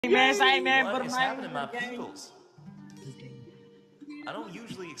What is happening, my peoples? I don't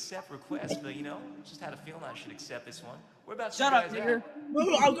usually accept requests, but you know, just had a feeling I should accept this one. Whereabouts you guys at? I'm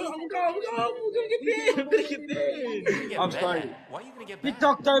gonna get banned. I'm gonna get banned. I'm sorry. Why are you gonna get banned?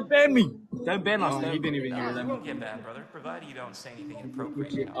 TikTok, don't ban me. Don't ban us. He didn't even No, hear you that. won't get banned, brother, provided you don't say anything inappropriate.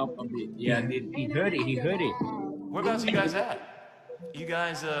 Push You it know? up a bit. Yeah, he heard it. He heard it. Whereabouts you guys at? You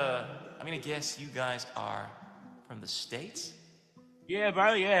guys, I mean, I guess you guys are from the States? Yeah,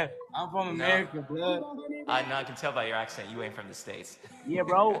 bro. Yeah, I'm from America, blood. I can tell by your accent you ain't from the States. Yeah,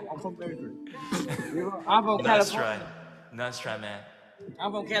 bro. I'm from America. I'm from California. Nice try, man.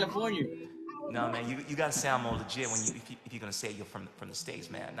 I'm from California. No, man, you gotta sound more legit when if you're gonna say you're from the States,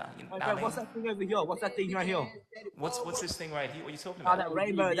 man. Nah, you know, Okay, what's that thing over here? What's that thing right here? What's this thing right here? What are you talking Oh, about? that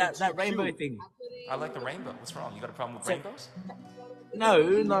rainbow. That rainbow thing. I like the rainbow. What's wrong? You got a problem with rainbows? No.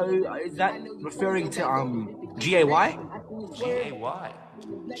 Is that referring to GAY? GAY.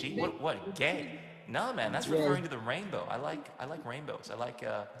 G what? Gay? No, man, that's referring to the rainbow. I like rainbows. I like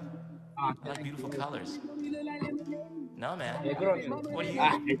beautiful colors. No, man. What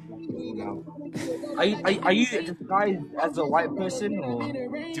are you? Are you disguised as a white person or?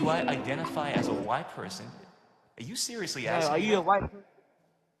 Do I identify as a white person? Are you seriously asking? Are you a white person?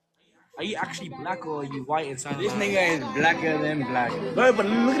 Are you actually black or are you white inside? This nigga is blacker than black. Bro, but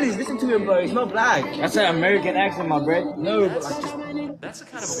look at this. Listen to him, bro. He's not black. That's an American accent, my bro. No, but like that's a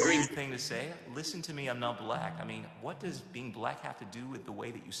kind of a weird thing to say. Listen to me, I'm not black. I mean, what does being black have to do with the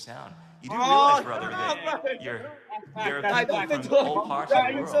way that you sound? You do realize, brother, that there are people from all parts of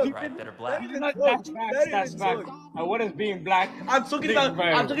the world, right, that are black. That's fact. What is being black? I'm talking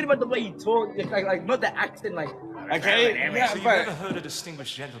about the way you talk, like not the accent, like. Okay. So you've never heard a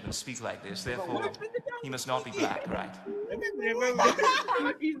distinguished gentleman speak like this, therefore he must not be black, right?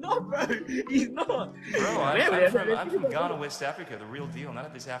 He's not, bro. He's not. Bro, I'm from Ghana, West Africa, the real deal. None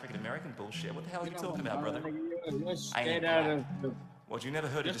of this African American bullshit. What the hell are you talking about, brother? I ain't black. What, you never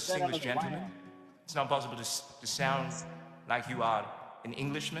heard a distinguished gentleman? It's not possible to sound like you are an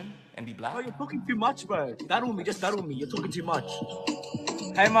Englishman and be black? Oh, you're talking too much, bro. That'll me. You're talking too much.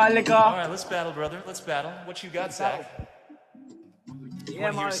 Hey, my liquor. All right, let's battle, brother. Let's battle. What you got, Zach? Yeah,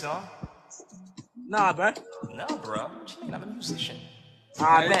 want to hear a song? Nah, bro. No, bro. What you mean? I'm a musician.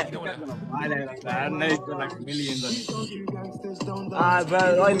 I bet. You know what I know you've got like millions on it.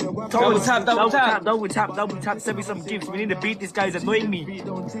 Bro. Double tap. Send me some gifts. We need to beat this guy. He's annoying me.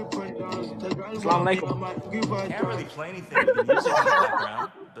 Assalamu alaikum. Can't really play anything with the music in the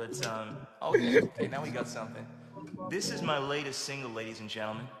background, but okay, now we got something. This is my latest single, ladies and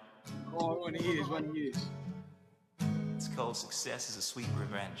gentlemen. Oh, I want to hear this. It's called Success is a Sweet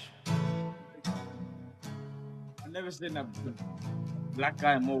Revenge. I've never seen a black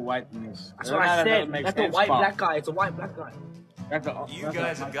guy more white than this. That's what I said. That's a white black guy. It's a white black guy. You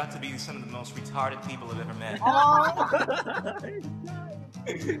guys have got to be some of the most retarded people I've ever met.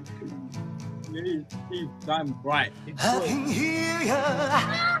 He's done bright. I can hear ya,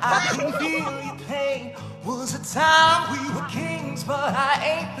 I can feel your pain. Was a time we were kings, but I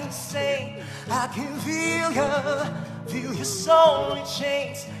ain't the same. I can feel your soul in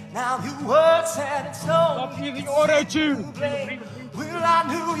chains. Now your words set in stone. Stop giving auto-tune. Well, I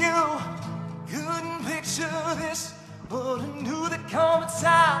knew you couldn't picture this, but I knew there'd come a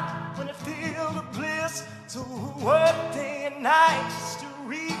time when I feel the bliss. So I work day and night just to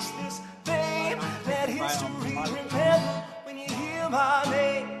reach this fame. Let history remember when you hear my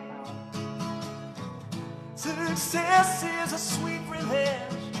name. Success is a sweet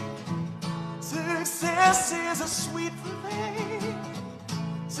revenge. Success is a sweet revenge.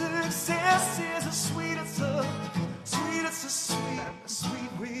 Success is a sweet, it's a sweet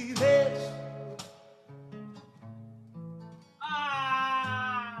revenge.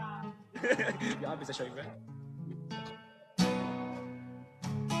 Ja, bisa show you, man.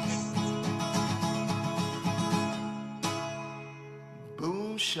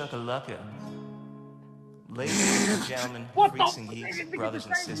 Boom shakalaka. Ladies and gentlemen, freaks and geeks, brothers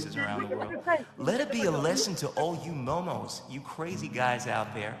and sisters around the world, let it be a lesson to all you momos, you crazy guys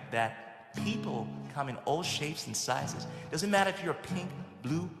out there, that people come in all shapes and sizes. Doesn't matter if you're pink,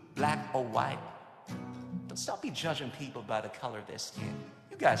 blue, black, or white. Don't stop be judging people by the color of their skin.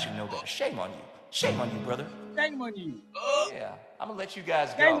 You guys should know better. Shame on you. Shame on you, brother. Shame on you. Yeah, I'm gonna let you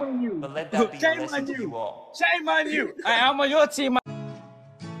guys go. Shame on you. But let that be a Shame lesson on to you. you all. Shame on you. I'm on your team.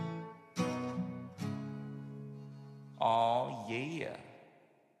 Oh yeah,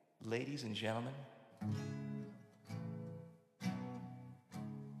 ladies and gentlemen.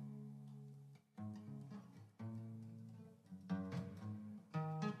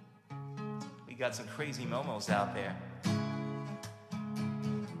 We got some crazy momos out there.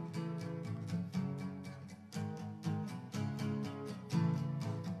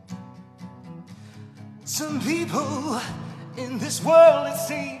 Some people in this world, it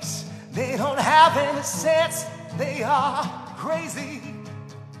seems, they don't have any sense. They are crazy.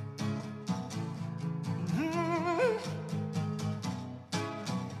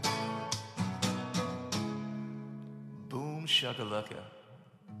 Boom shakalaka.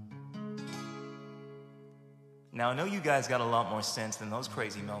 Now I know you guys got a lot more sense than those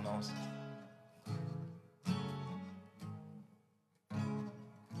crazy momos.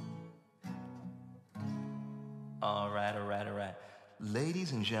 All right.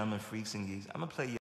 Ladies and gentlemen, freaks and geeks, I'm gonna play you